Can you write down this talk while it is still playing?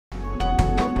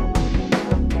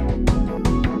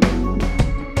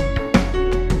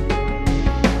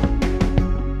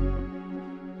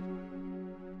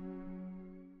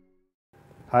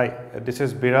Hi, this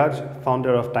is Biraj,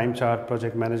 founder of Time Chart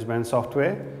Project Management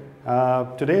Software.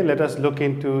 Today let us look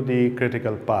into the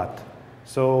critical path.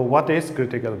 So what is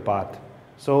critical path?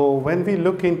 So when we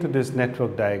look into this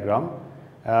network diagram,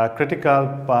 critical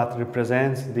path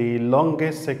represents the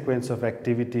longest sequence of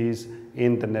activities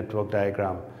in the network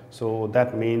diagram. So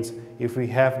that means if we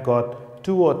have got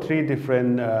 2 or 3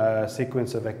 different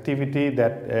sequence of activity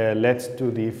that leads to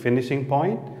the finishing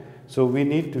point, so we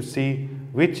need to see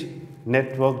which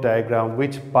network diagram,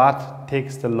 which path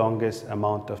takes the longest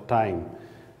amount of time.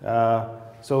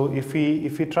 So if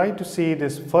we try to see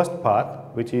this first path,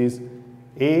 which is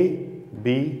A,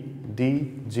 B,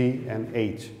 D, G and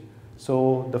H.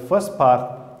 So the first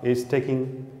path is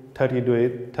taking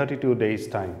 32 days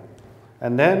time.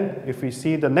 And then if we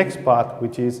see the next path,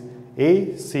 which is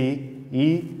A, C,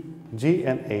 E, G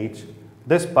and H,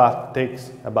 this path takes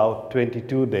about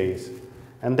 22 days.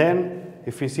 And then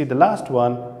if we see the last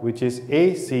one, which is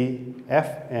A, C,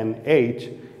 F and H,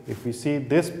 if we see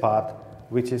this path,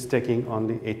 which is taking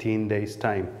only 18 days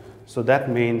time. So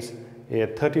that means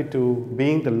 32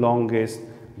 being the longest,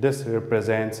 this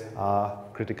represents our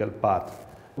critical path.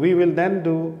 We will then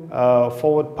do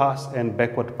forward pass and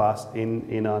backward pass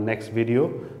in our next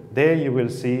video. There you will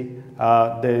see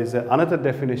there is another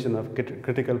definition of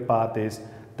critical path is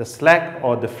the slack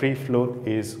or the free float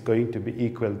is going to be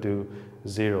equal to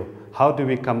 0. How do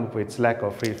we come up with slack or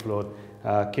free float?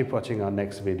 Keep watching our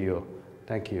next video.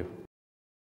 Thank you.